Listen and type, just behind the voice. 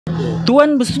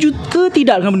Tuan bersetuju ke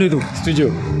tidak dengan benda tu?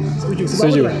 Setuju.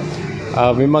 Setuju.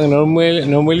 Memang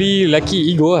normally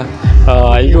lelaki ego lah.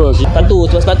 Ego. Sebab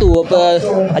tu apa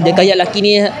ada gaya lelaki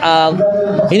ni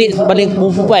ini paling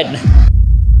perempuan.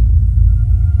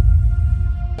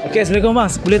 Okey, Assalamualaikum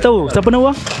bang. Boleh tahu siapa nama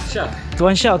bang?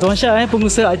 Tuan Syah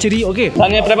pengusaha archery. Okey.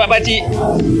 Tanya pendapat pakcik.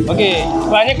 Okey,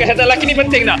 sebenarnya kesihatan lelaki ni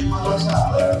penting tak?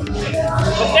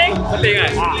 Penting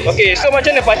kan? Okey, so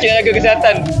macam mana pakcik nak jaga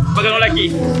kesihatan sebagai orang lelaki?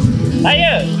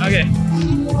 Saya? Okey.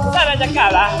 Tak nak cakap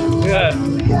lah.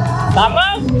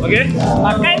 Sama? Okey.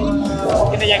 Makan,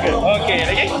 kita jaga. Okey,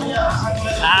 lagi?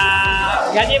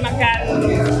 Gaji makan,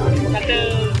 kata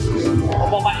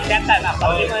obat kesihatan lah.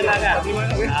 Supplement lah kan?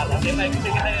 Supplement kita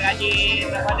rajin,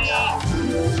 apa ni?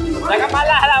 Jangan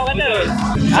malah lah orang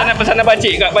kata. Pesanan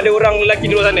pakcik kepada orang lelaki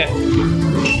di luar sana?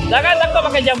 Jangan takut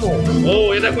makan jamu.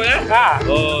 Oh, yang takut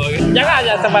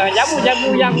jangan sembarang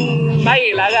jamu yang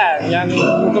baik lah kan. Yang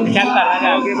untuk kesihatan lah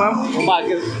kan. Okey, faham.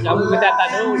 Jamu kesihatan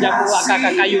tu, jamu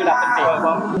akar-akar kayu lah penting.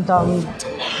 Tentang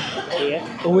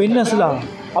awareness lah.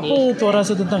 Apa tuan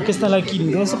rasa tentang kesihatan lelaki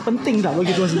ni? Tuan rasa penting tak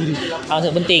bagi tuan sendiri?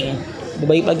 Sangat penting.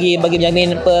 Bagi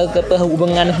menjamin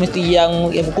hubungan mesti yang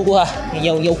kukuh lah,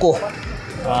 yang ukuh.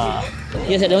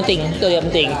 Ya, sangat penting. Betul yang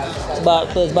penting.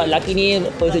 Sebab lelaki ni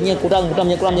biasanya kurang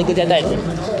menjaga kesihatan.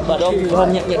 Sebab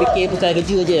orang banyak fikir pasal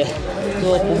kerja je.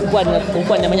 So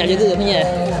perempuan yang banyak jaga sebenarnya.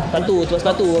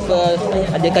 Sebab tu apa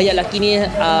ada gaya lelaki ni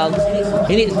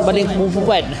ini paling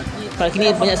perempuan. Lelaki ni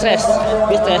banyak stres.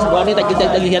 Dia stres, orang ni tak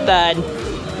jaga kesihatan.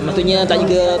 Maksudnya tak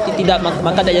jaga, tidak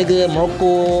makan, tak jaga,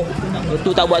 merokok, itu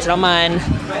tak buat seraman.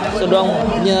 So diorang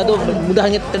punya tu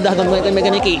mudahnya terdedah dengan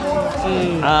penyakit.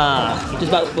 Itu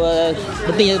sebab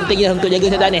pentingnya untuk jaga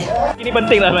kesihatan ni. Ini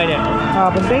penting lah sebenarnya.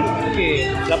 Penting. Okey.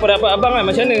 Dapat abang kan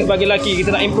macam mana sebagai lelaki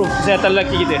kita nak improve kesihatan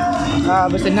lelaki kita?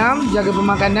 Bersenam, jaga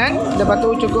pemakanan, lepas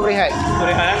tu cukup rehat.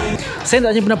 Saya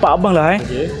nak tanya pendapat abang lah.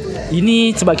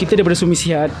 Ini sebab kita daripada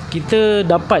SuamiSihat, kita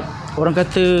dapat orang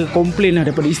kata komplain lah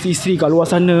daripada isteri-isteri kat luar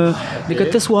sana. Dia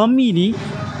kata suami ni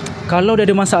kalau dia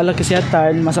ada masalah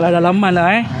kesihatan, masalah dalaman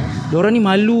lah diorang ni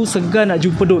malu, segan nak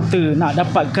jumpa doktor, nak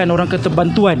dapatkan orang kata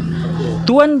bantuan.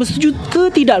 Tuan bersetuju ke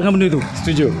tidak dengan benda tu?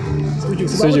 Setuju.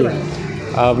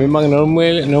 Memang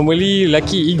normally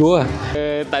lelaki ego lah.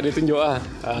 Tak ada tunjuk lah.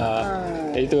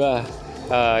 Itulah.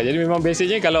 Jadi memang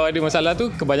biasanya kalau ada masalah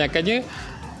tu kebanyakannya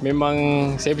memang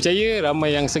saya percaya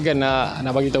ramai yang segan nak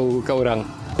bagi tahu kat orang.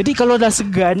 Jadi kalau dah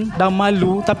segan, dah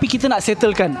malu, tapi kita nak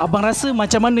settlekan, abang rasa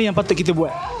macam mana yang patut kita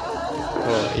buat?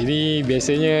 Ini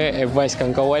biasanya advice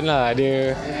kawan-kawan lah.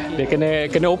 Dia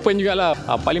kena open jugalah.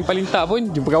 Paling tak pun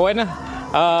jumpa kawan lah.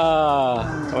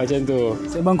 Macam tu.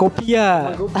 Sembang kopi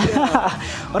lah.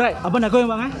 Alright, abang dah kahwin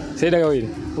bang? Saya dah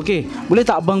kahwin. Okey, boleh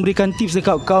tak abang berikan tips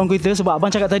dekat kawan kita? Sebab abang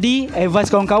cakap tadi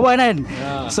advice kawan-kawan kan.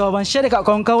 So abang share dekat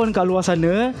kawan-kawan kat luar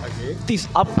sana.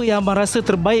 Tips apa yang abang rasa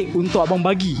terbaik untuk abang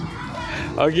bagi?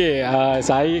 Okey,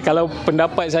 saya kalau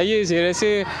pendapat saya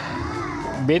rasa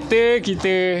better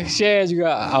kita share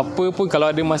juga. Apa pun kalau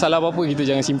ada masalah apa-apa kita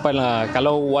jangan simpan lah.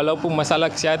 Kalau walaupun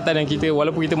masalah kesihatan yang kita,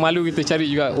 walaupun kita malu, kita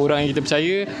cari juga orang yang kita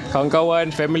percaya,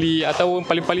 kawan-kawan, family, atau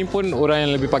paling-paling pun orang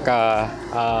yang lebih pakar.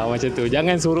 Macam tu.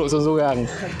 Jangan sorok sorang-sorang.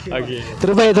 Okey.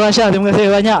 Terbaik Tuan Syah, terima kasih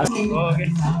banyak. Okey.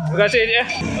 Terima kasih je.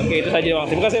 Okey, itu saja bang.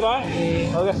 Terima kasih bang.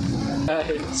 Okey.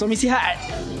 SuamiSihat.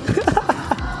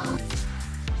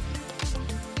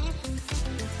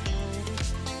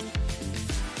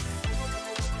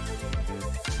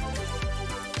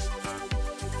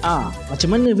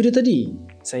 Macam mana video tadi?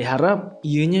 Saya harap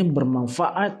ianya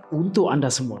bermanfaat untuk anda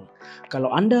semua.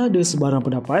 Kalau anda ada sebarang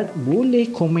pendapat, boleh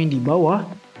komen di bawah.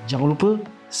 Jangan lupa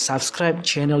subscribe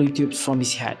channel YouTube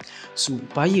SuamiSihat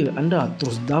supaya anda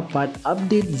terus dapat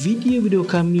update video-video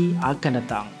kami akan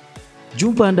datang.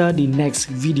 Jumpa anda di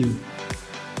next video.